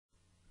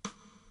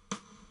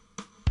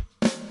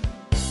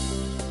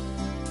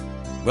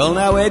Well,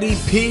 now, Eddie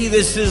P.,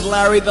 this is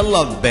Larry the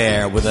Love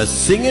Bear with a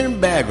singing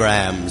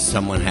beargram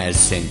someone has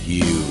sent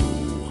you.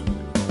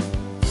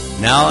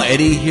 Now,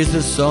 Eddie, here's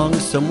a song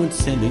someone's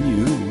sending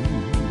you.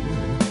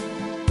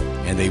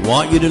 And they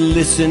want you to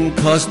listen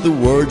 'cause the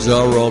words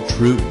are all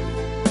true.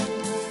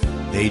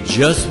 They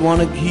just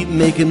want to keep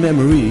making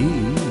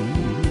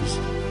memories,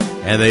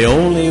 and they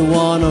only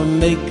want to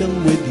make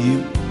them with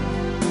you.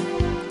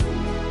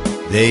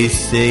 They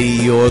say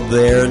you're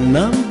their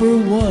number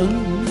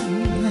one,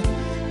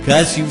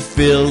 'cause you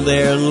fill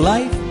their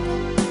life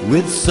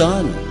with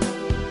sun.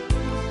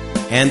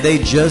 And they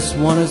just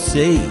want to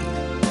say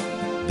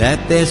that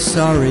they're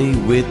sorry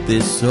with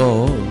this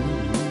song.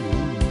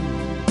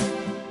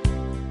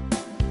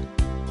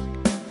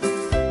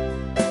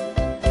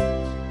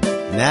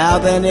 Now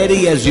then,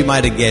 Eddie, as you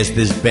might have guessed,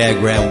 this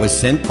beargram was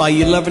sent by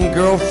your loving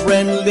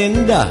girlfriend,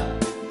 Linda,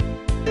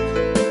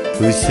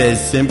 who says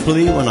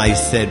simply, when I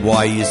said, why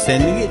are you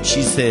sending it?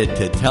 She said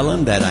to tell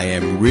him that I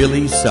am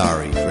really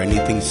sorry for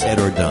anything said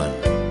or done.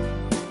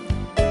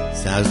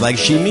 Sounds like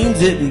she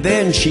means it. And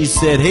then she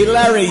said, hey,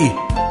 Larry,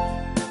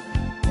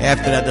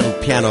 after that little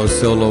piano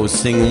solo,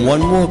 sing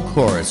one more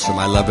chorus for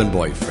my loving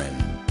boyfriend.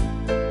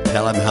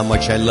 Tell him how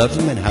much I love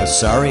him and how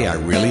sorry I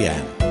really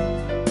am.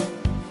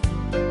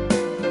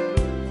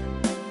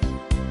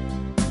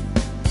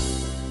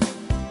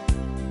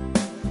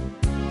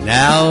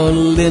 Now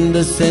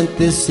Linda sent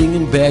this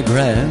singing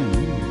beargram,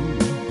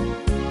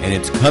 and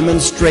it's coming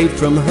straight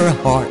from her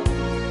heart.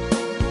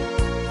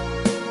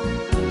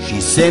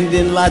 She's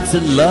sending lots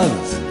of love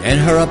and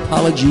her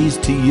apologies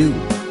to you,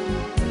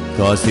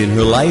 'cause in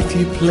her life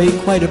you play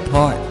quite a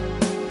part.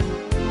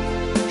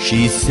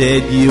 She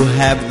said you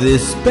have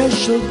this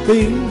special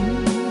thing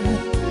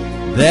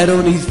that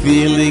only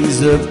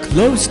feelings of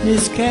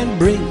closeness can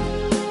bring.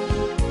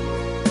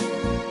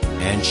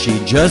 And she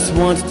just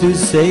wants to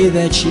say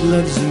that she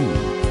loves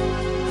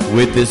you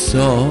with this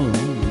song,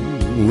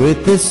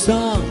 with this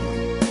song.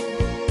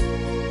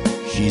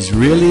 She's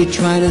really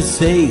trying to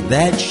say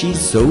that she's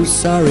so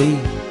sorry.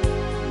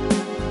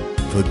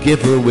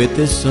 Forgive her with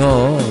this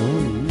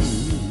song.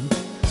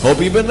 Hope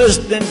you've been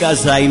listening,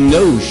 'cause I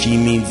know she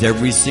means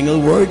every single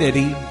word,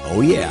 Eddie.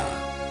 Oh yeah.